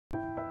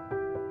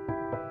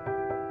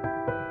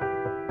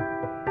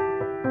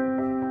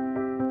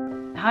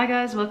Hi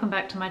guys, welcome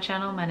back to my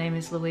channel. My name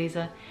is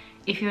Louisa.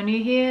 If you're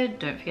new here,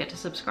 don't forget to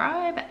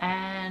subscribe,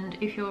 and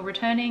if you're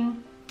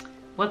returning,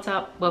 what's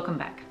up? Welcome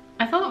back.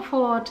 I thought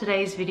for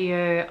today's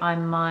video I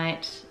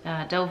might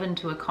delve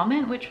into a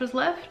comment which was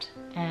left,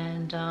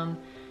 and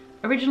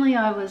originally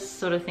I was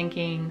sort of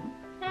thinking,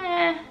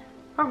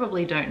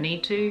 probably don't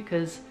need to,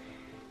 because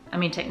I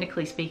mean,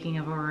 technically speaking,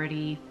 I've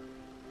already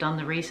done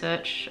the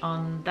research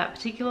on that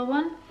particular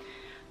one,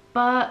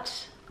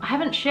 but I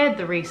haven't shared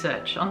the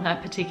research on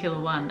that particular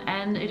one,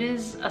 and it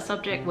is a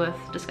subject worth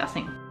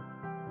discussing.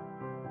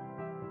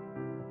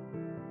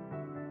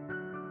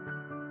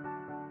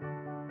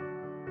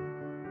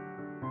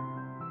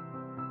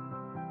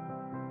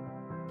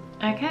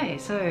 Okay,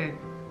 so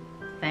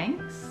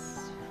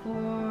thanks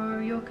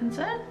for your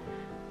concern.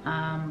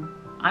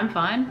 I'm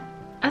fine.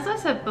 As I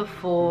said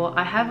before,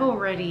 I have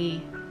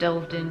already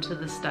delved into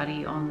the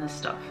study on this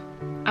stuff.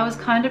 I was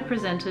kind of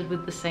presented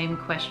with the same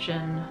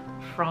question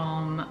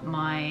from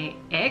my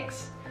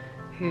ex,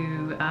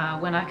 who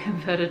when I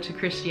converted to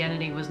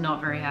Christianity was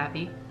not very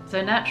happy.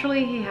 So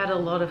naturally he had a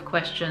lot of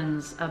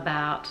questions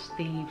about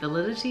the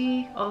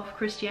validity of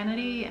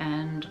Christianity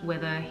and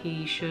whether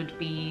he should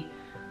be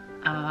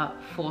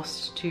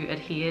forced to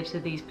adhere to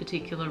these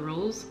particular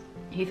rules.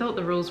 He thought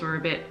the rules were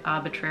a bit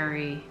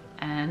arbitrary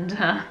and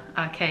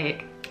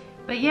archaic.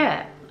 But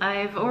yeah,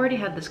 I've already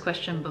had this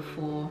question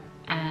before,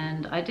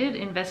 and I did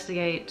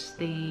investigate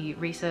the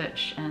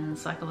research and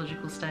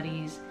psychological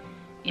studies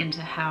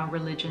into how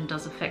religion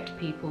does affect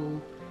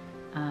people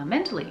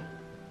mentally.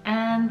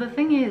 And the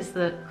thing is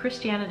that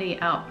Christianity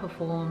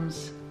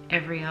outperforms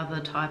every other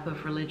type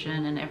of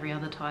religion and every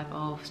other type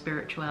of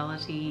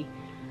spirituality,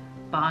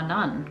 bar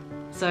none.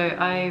 So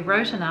I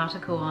wrote an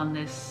article on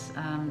this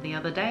the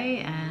other day,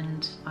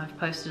 and I've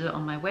posted it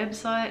on my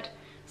website.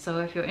 So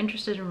if you're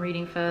interested in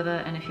reading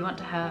further, and if you want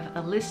to have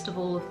a list of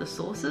all of the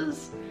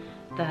sources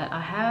that I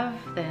have,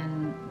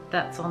 then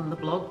that's on the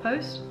blog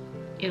post.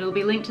 It'll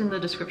be linked in the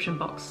description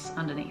box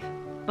underneath.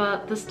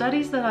 But the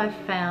studies that I've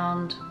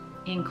found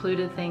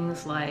included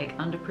things like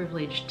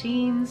underprivileged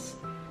teens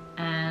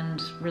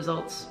and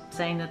results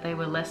saying that they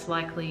were less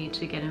likely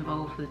to get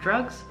involved with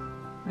drugs.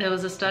 There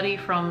was a study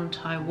from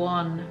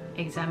Taiwan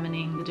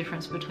examining the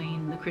difference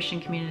between the Christian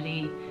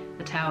community,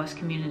 the Taoist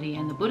community,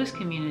 and the Buddhist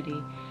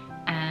community,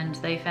 and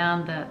they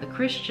found that the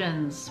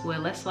Christians were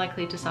less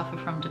likely to suffer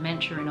from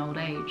dementia in old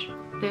age.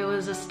 There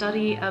was a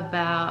study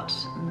about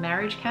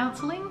marriage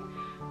counselling,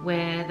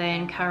 where they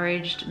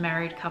encouraged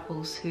married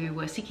couples who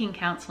were seeking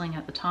counselling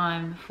at the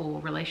time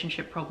for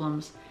relationship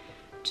problems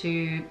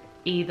to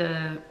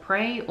either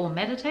pray or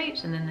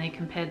meditate, and then they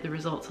compared the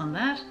results on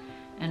that,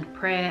 and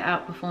prayer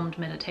outperformed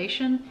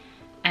meditation.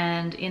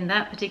 And in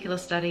that particular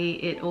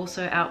study, it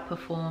also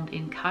outperformed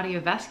in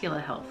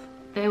cardiovascular health.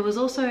 There was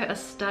also a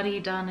study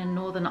done in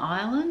Northern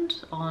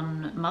Ireland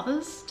on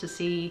mothers to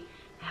see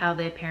how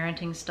their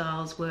parenting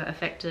styles were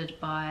affected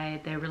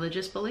by their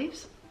religious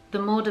beliefs. The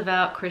more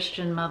devout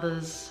Christian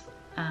mothers,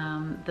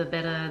 the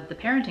better the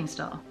parenting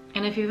style.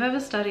 And if you've ever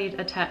studied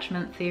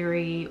attachment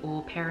theory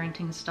or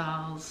parenting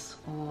styles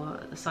or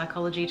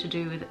psychology to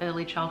do with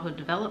early childhood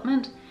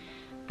development,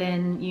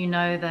 then you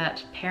know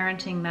that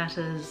parenting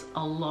matters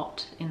a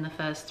lot in the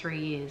first 3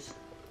 years.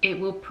 It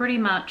will pretty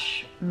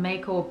much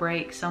make or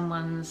break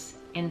someone's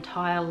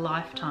entire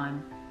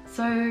lifetime.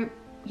 So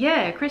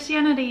yeah,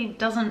 Christianity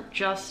doesn't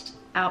just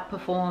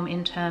outperform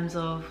in terms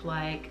of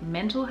like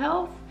mental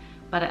health,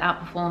 but it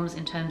outperforms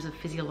in terms of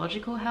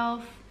physiological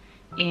health,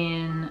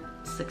 in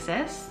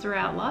success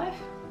throughout life,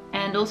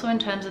 and also in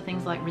terms of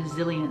things like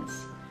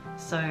resilience.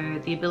 So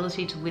the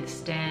ability to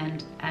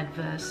withstand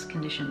adverse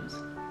conditions.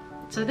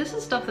 So this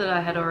is stuff that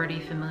I had already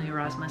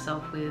familiarized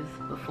myself with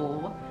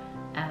before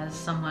as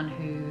someone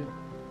who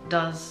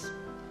does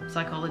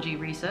psychology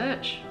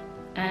research.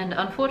 And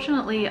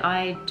unfortunately,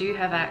 I do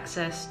have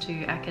access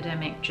to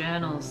academic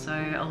journals, so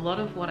a lot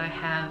of what I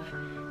have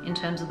in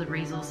terms of the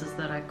resources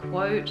that I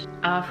quote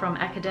are from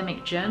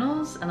academic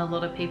journals, and a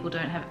lot of people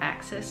don't have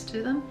access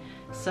to them.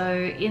 So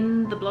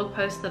in the blog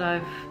post that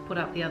I've put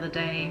up the other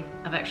day,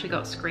 I've actually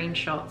got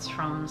screenshots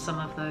from some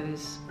of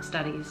those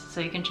studies, so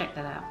you can check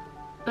that out.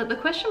 But the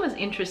question was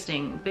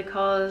interesting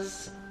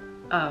because,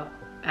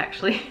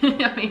 actually,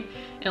 I mean,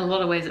 in a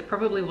lot of ways it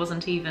probably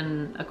wasn't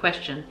even a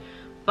question,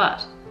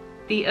 but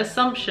the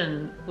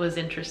assumption was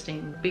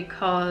interesting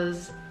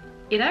because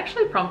it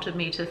actually prompted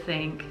me to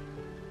think,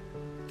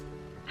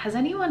 has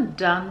anyone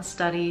done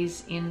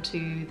studies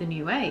into the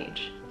New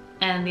Age?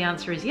 And the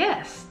answer is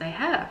yes, they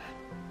have.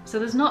 So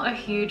there's not a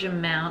huge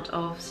amount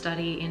of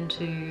study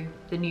into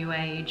the New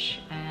Age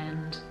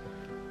and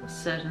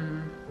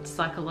certain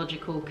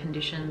psychological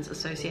conditions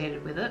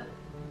associated with it,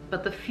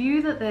 but the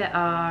few that there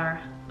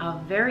are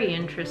very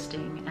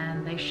interesting,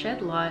 and they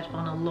shed light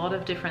on a lot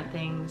of different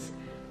things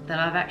that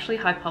I've actually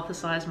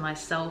hypothesized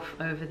myself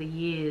over the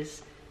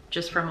years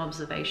just from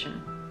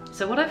observation.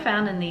 So what I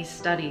found in these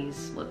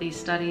studies, what these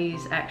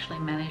studies actually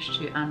managed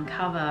to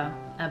uncover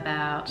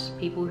about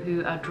people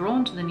who are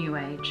drawn to the New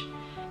Age,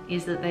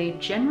 is that they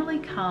generally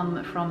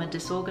come from a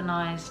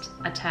disorganized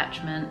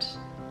attachment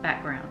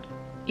background.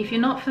 If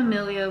you're not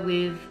familiar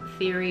with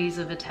theories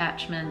of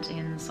attachment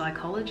in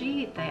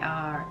psychology, they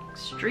are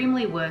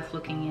extremely worth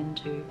looking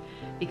into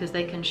because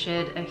they can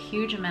shed a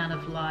huge amount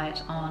of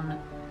light on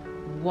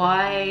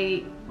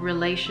why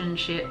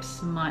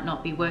relationships might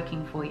not be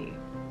working for you.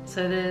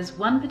 So there's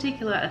one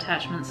particular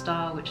attachment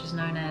style which is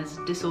known as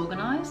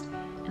disorganized,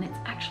 and it's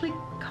actually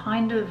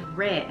kind of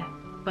rare,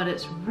 but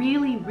it's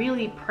really,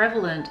 really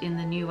prevalent in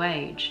the New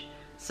Age.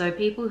 So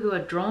people who are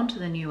drawn to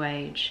the New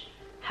Age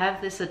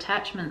have this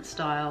attachment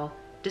style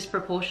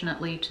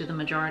disproportionately to the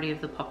majority of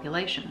the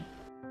population.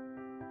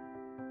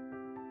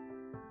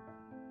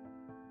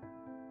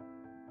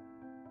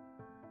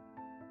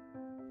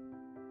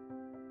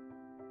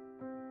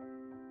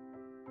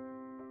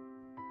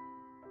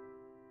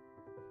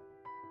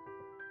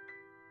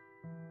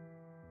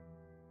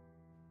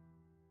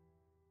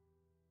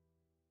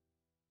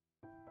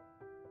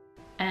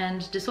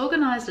 And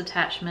disorganized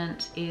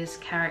attachment is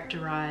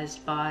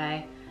characterized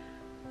by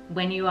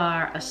when you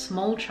are a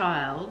small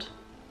child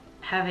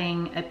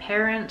having a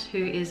parent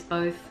who is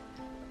both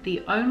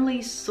the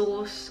only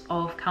source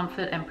of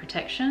comfort and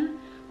protection,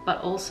 but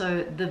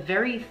also the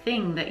very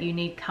thing that you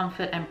need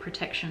comfort and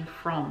protection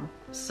from.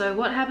 So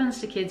what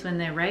happens to kids when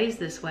they're raised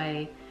this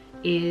way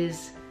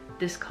is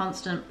this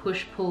constant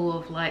push-pull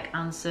of like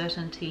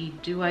uncertainty.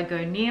 Do I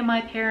go near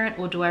my parent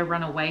or do I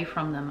run away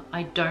from them?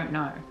 I don't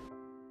know.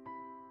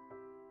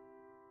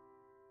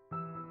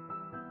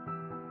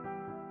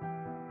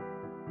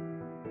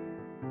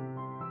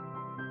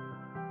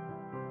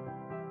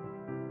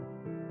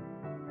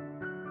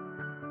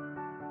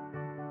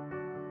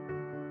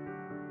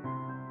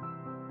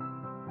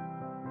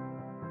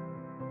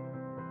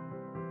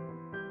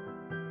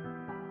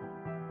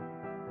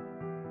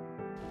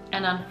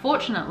 And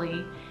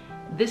unfortunately,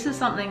 this is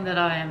something that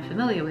I am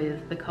familiar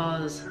with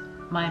because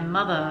my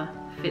mother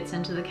fits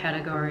into the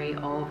category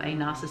of a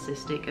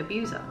narcissistic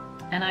abuser.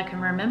 And I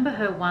can remember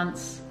her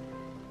once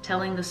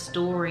telling the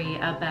story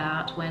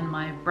about when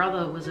my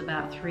brother was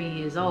about 3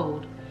 years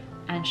old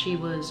and she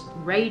was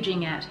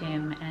raging at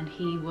him and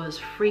he was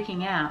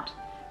freaking out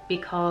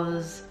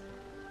because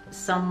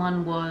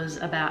someone was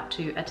about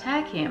to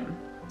attack him.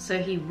 So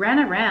he ran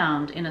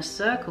around in a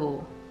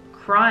circle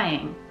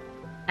crying.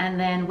 And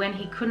then when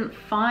he couldn't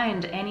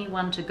find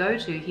anyone to go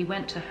to, he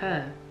went to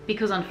her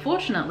because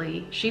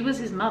unfortunately she was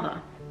his mother.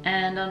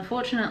 And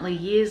unfortunately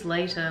years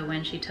later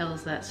when she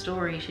tells that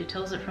story, she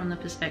tells it from the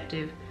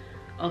perspective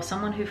of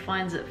someone who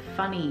finds it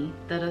funny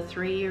that a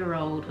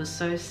 3-year-old was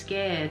so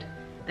scared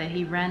that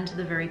he ran to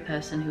the very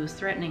person who was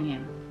threatening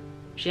him.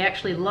 She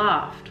actually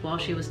laughed while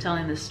she was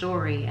telling the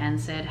story and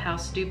said, how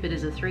stupid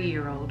is a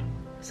 3-year-old?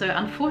 So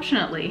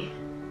unfortunately,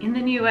 in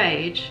the New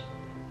Age,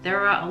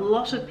 there are a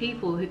lot of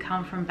people who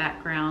come from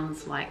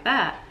backgrounds like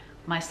that,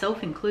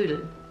 myself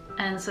included.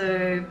 And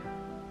so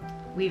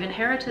we've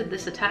inherited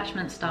this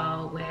attachment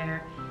style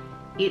where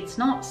it's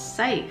not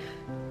safe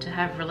to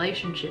have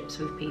relationships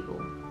with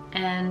people.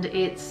 And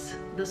it's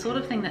the sort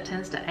of thing that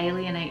tends to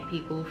alienate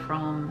people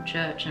from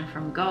church and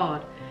from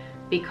God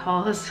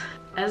because,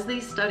 as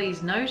these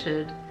studies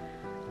noted,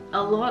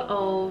 a lot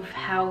of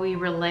how we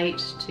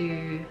relate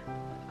to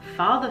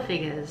father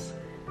figures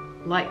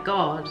like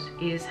God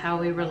is how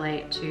we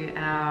relate to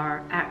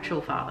our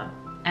actual father,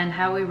 and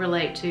how we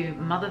relate to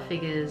mother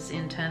figures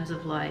in terms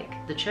of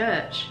like the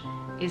church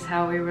is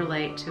how we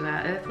relate to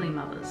our earthly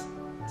mothers.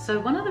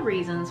 So one of the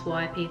reasons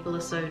why people are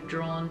so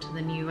drawn to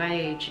the New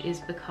Age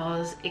is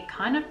because it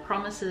kind of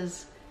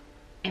promises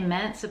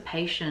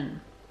emancipation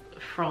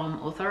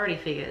from authority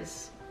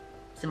figures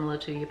similar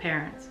to your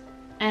parents,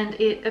 and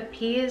it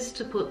appears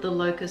to put the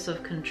locus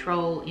of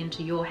control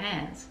into your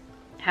hands.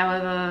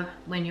 However,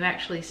 when you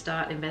actually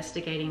start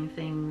investigating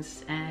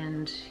things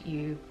and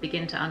you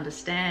begin to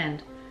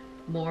understand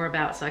more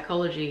about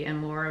psychology and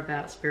more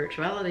about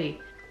spirituality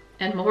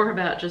and more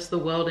about just the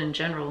world in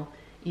general,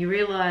 you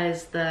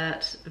realize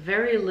that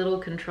very little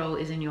control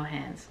is in your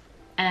hands.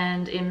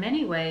 And in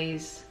many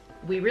ways,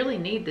 we really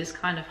need this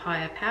kind of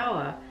higher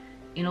power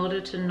in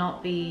order to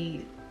not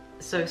be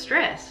so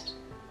stressed.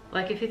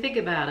 Like if you think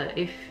about it,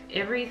 if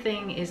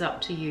everything is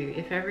up to you,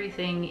 if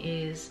everything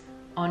is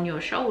on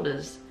your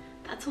shoulders,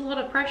 that's a lot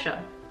of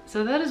pressure.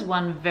 So that is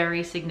one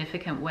very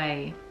significant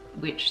way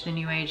which the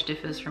New Age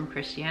differs from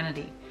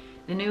Christianity.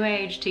 The New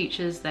Age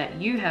teaches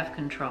that you have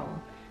control,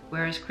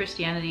 whereas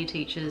Christianity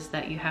teaches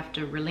that you have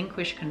to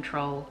relinquish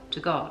control to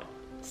God.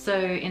 So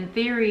in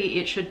theory,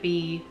 it should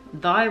be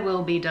thy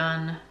will be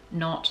done,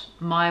 not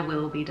my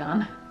will be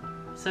done.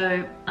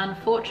 So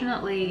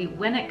unfortunately,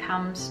 when it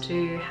comes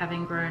to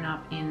having grown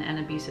up in an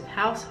abusive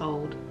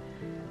household,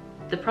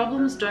 the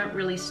problems don't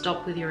really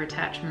stop with your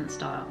attachment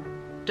style.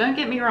 Don't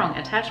get me wrong,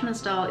 attachment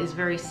style is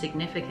very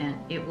significant.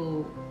 It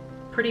will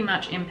pretty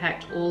much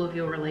impact all of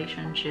your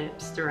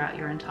relationships throughout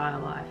your entire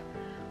life.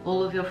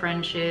 All of your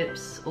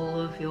friendships, all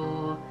of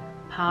your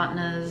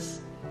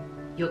partners,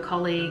 your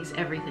colleagues,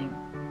 everything.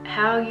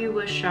 How you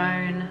were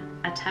shown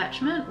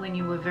attachment when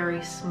you were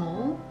very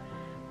small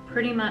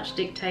pretty much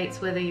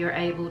dictates whether you're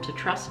able to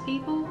trust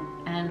people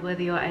and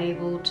whether you're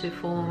able to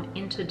form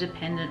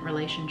interdependent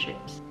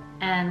relationships.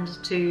 And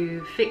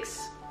to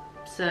fix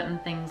certain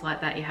things like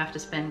that, you have to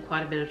spend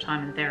quite a bit of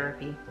time in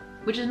therapy,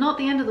 which is not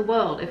the end of the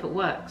world if it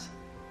works.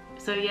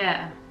 So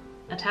yeah,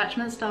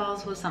 attachment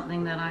styles was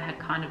something that I had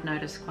kind of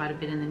noticed quite a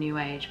bit in the New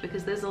Age,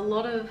 because there's a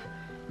lot of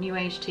New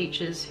Age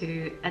teachers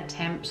who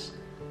attempt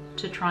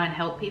to try and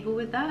help people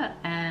with that,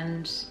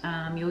 and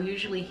you'll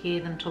usually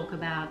hear them talk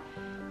about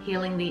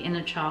healing the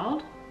inner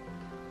child.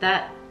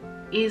 That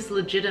is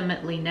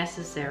legitimately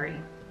necessary,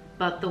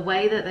 but the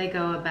way that they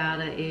go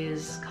about it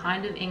is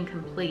kind of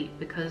incomplete,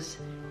 because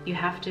you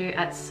have to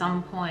at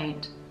some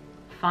point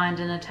find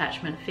an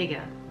attachment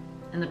figure.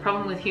 And the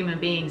problem with human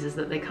beings is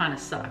that they kind of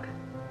suck,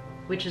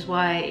 which is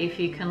why if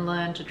you can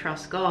learn to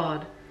trust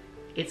God,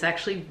 it's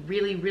actually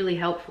really, really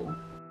helpful.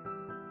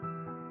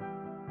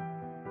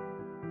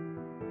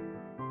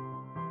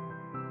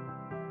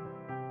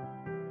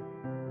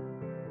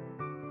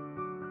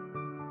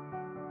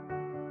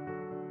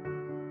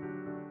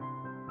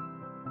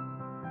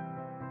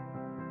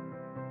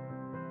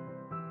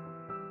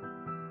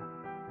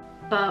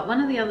 But one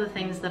of the other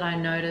things that I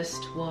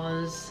noticed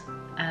was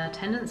a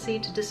tendency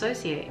to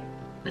dissociate.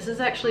 This is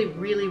actually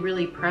really,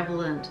 really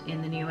prevalent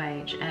in the New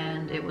Age,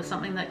 and it was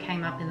something that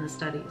came up in the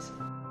studies.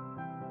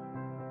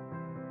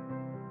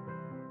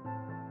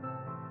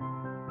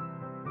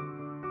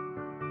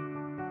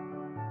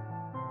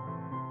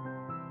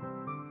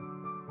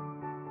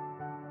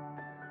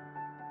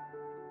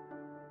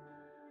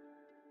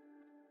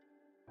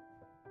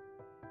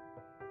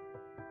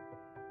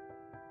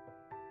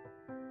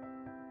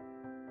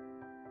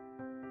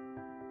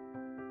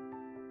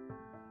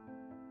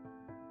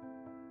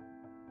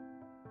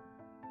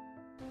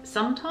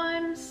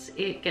 Sometimes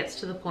it gets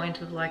to the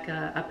point of like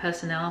a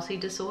personality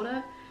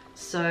disorder.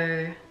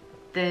 So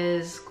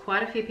there's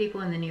quite a few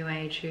people in the New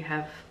Age who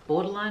have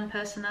borderline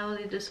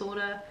personality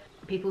disorder,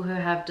 people who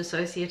have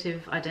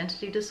dissociative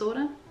identity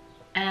disorder.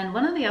 And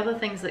one of the other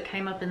things that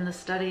came up in the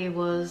study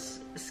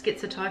was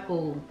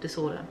schizotypal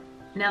disorder.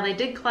 Now they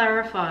did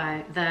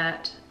clarify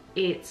that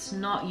it's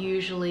not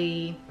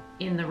usually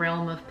in the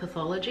realm of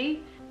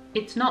pathology.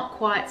 It's not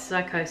quite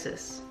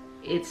psychosis.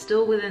 It's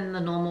still within the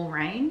normal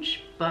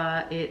range,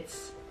 but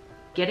it's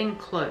getting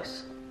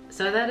close.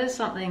 So that is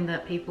something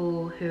that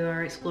people who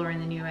are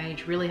exploring the New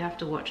Age really have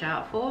to watch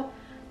out for,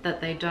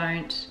 that they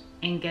don't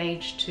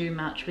engage too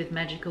much with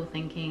magical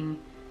thinking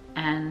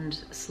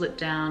and slip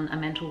down a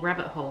mental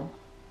rabbit hole.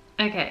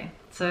 Okay,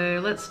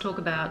 so let's talk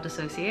about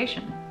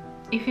dissociation.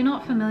 If you're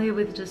not familiar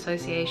with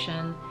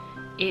dissociation,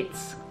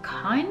 it's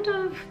kind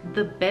of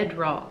the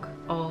bedrock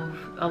of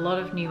a lot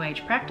of New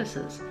Age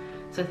practices.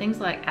 So things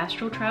like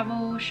astral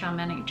travel,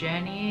 shamanic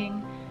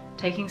journeying,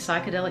 taking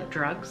psychedelic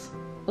drugs,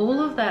 all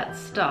of that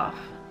stuff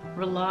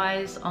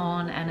relies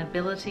on an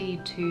ability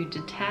to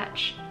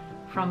detach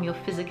from your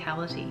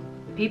physicality.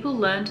 People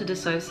learn to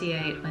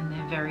dissociate when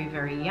they're very,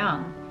 very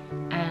young,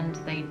 and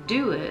they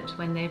do it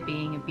when they're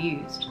being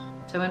abused.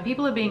 So when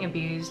people are being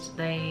abused,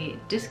 they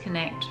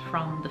disconnect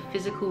from the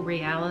physical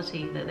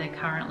reality that they're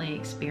currently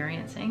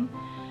experiencing,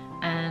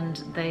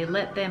 and they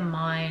let their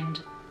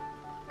mind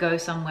go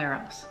somewhere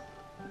else.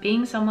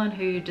 Being someone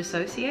who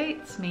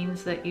dissociates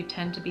means that you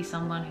tend to be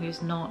someone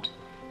who's not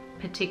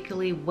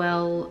particularly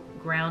well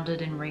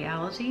grounded in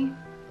reality.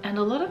 And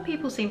a lot of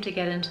people seem to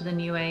get into the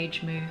New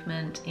Age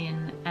movement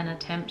in an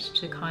attempt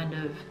to kind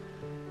of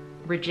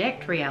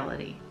reject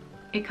reality.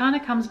 It kind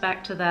of comes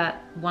back to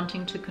that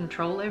wanting to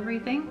control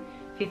everything.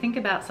 If you think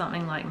about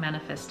something like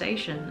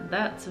manifestation,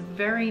 that's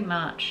very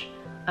much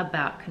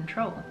about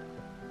control.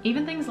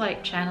 Even things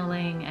like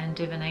channeling and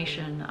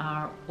divination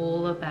are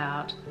all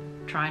about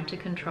trying to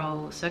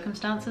control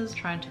circumstances,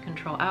 trying to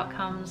control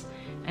outcomes,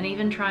 and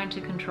even trying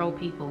to control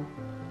people.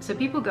 So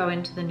people go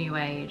into the New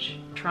Age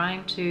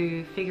trying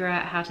to figure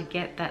out how to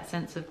get that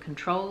sense of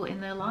control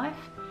in their life,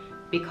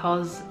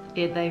 because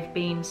they've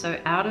been so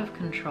out of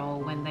control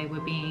when they were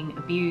being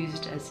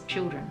abused as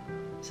children.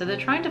 So they're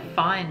trying to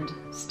find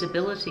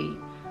stability,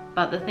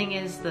 but the thing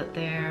is that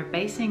they're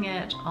basing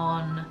it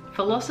on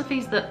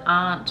philosophies that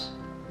aren't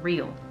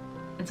real.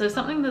 And so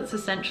something that's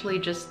essentially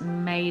just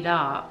made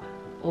up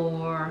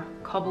or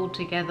cobbled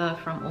together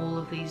from all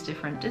of these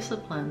different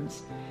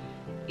disciplines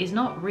is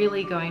not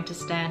really going to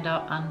stand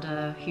up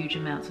under huge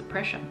amounts of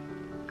pressure.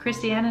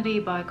 Christianity,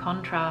 by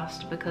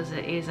contrast, because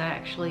it is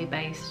actually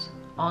based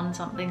on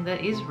something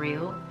that is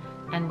real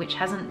and which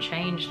hasn't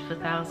changed for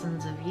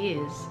thousands of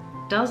years,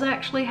 does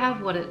actually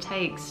have what it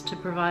takes to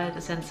provide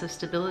a sense of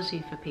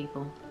stability for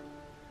people.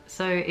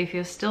 So if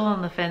you're still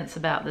on the fence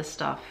about this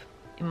stuff,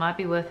 it might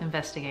be worth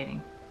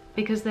investigating,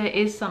 because there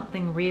is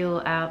something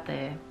real out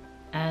there,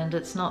 and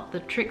it's not the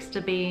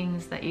trickster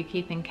beings that you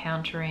keep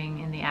encountering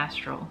in the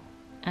astral,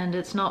 and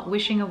it's not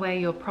wishing away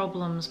your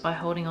problems by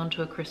holding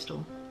onto a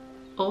crystal.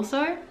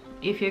 Also,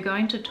 if you're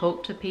going to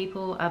talk to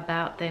people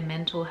about their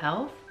mental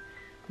health,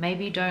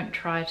 maybe don't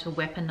try to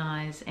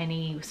weaponize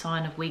any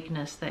sign of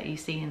weakness that you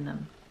see in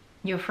them.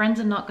 Your friends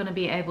are not going to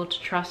be able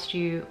to trust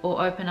you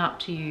or open up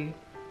to you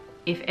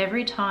if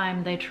every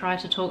time they try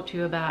to talk to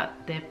you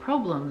about their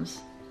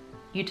problems,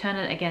 you turn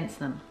it against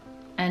them.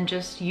 and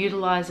just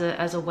utilize it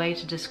as a way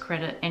to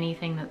discredit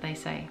anything that they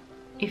say.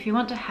 If you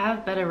want to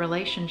have better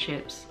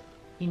relationships,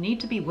 you need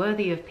to be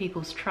worthy of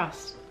people's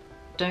trust.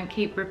 Don't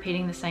keep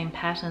repeating the same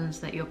patterns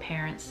that your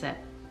parents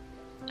set.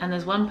 And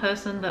there's one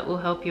person that will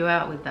help you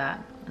out with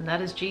that, and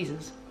that is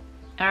Jesus.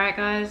 Alright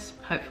guys,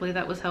 hopefully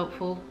that was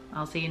helpful.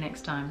 I'll see you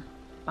next time.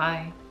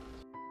 Bye.